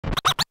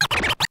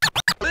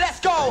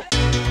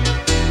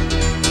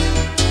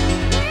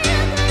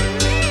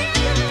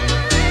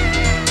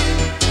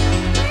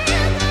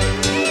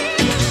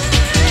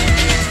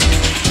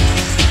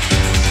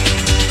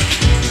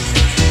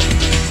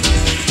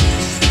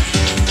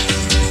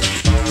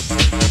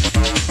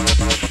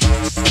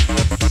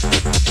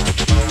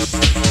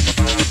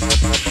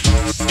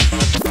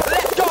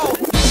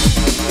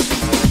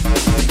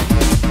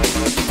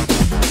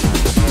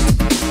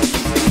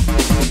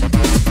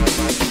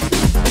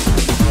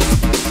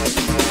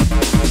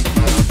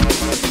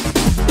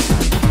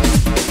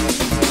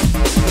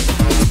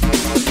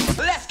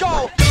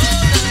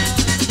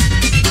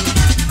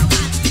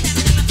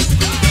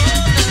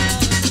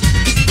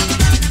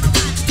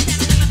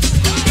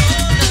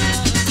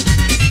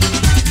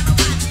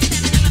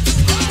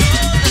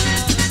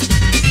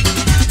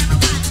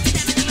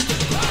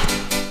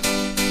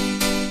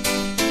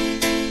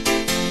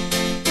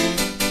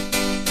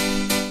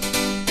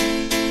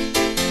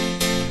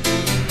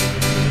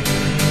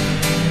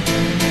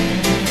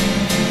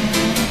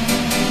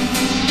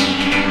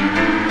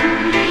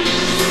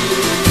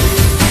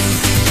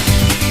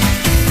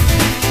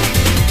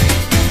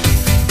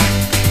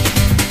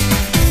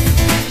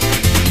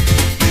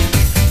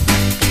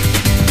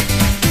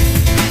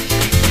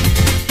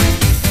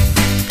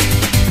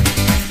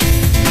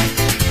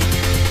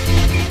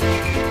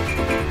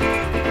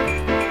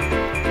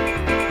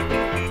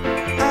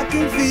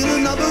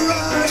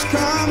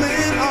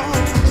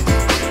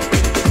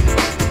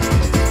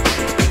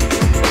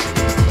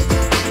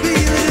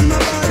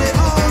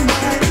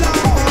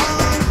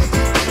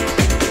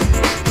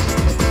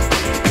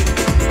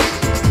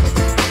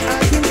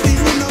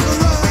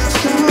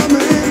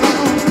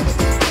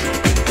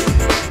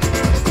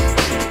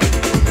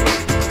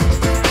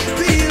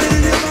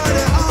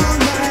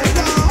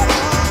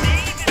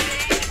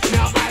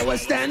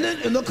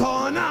in the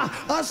corner,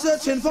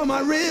 searching for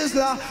my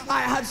Rizla.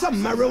 I had some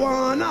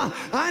marijuana,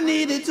 I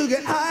needed to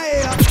get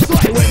higher. So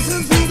I went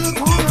into the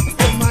corner with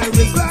my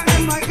Rizla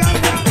and my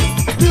ganja.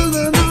 Build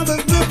another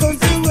group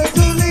until we're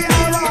totally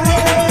alright.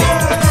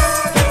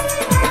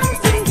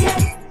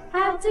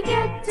 How to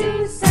get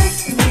to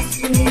Sesame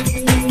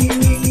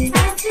Street.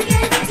 How to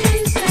get to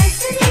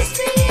Sesame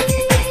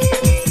Street.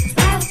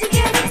 How to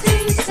get to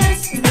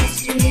Sesame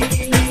Street.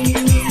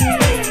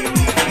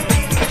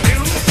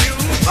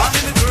 Bum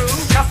in the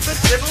groove, cup the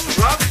dibble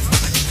rub.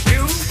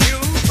 You,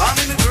 bum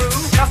in the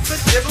groove, cup the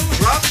dibble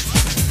rub.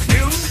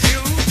 You,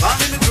 bum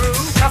in the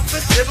groove, cup the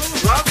dibble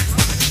rub.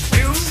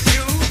 You,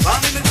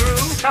 bum in the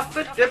groove, cup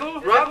the dibble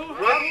rub.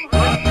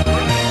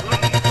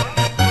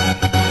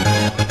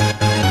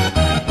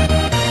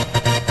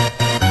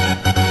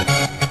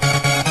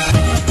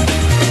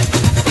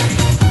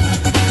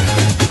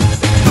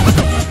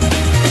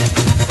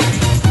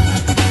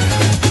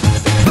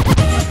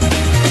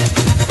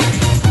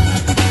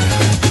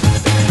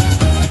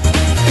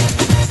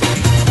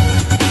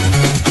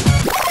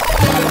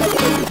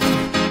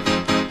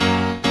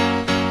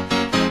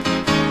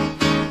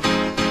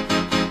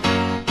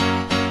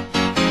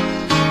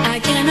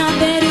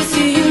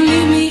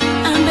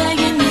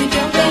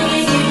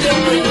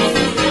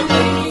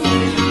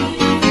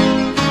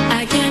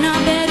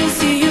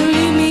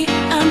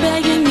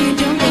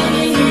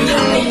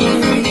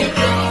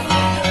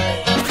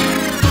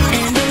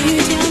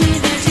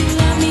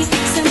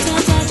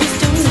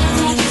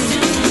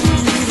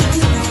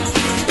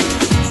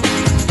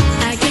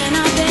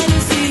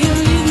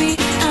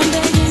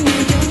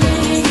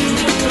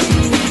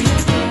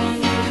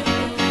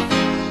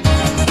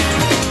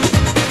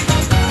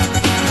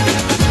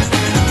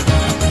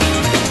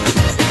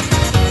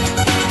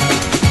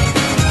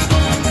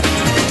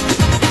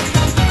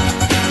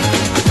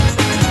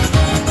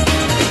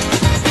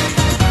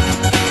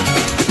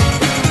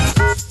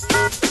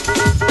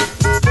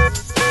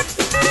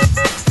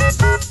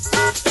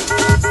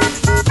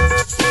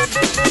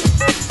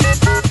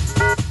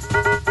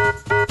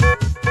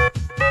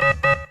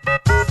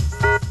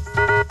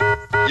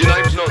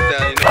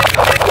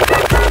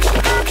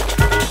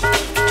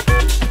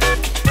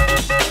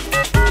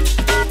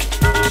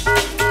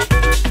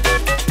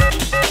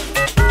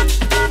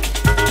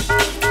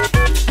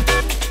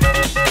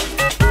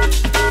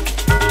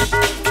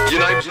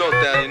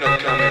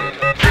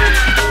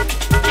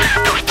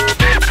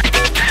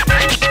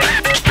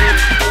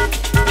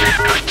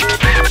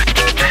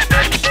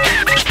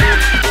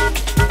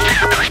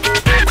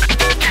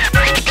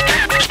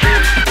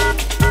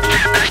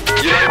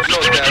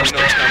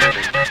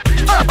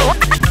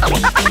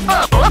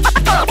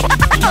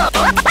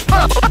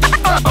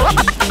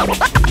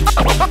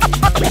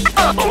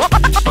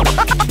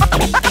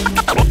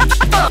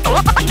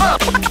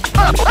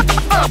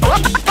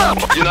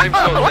 You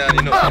know,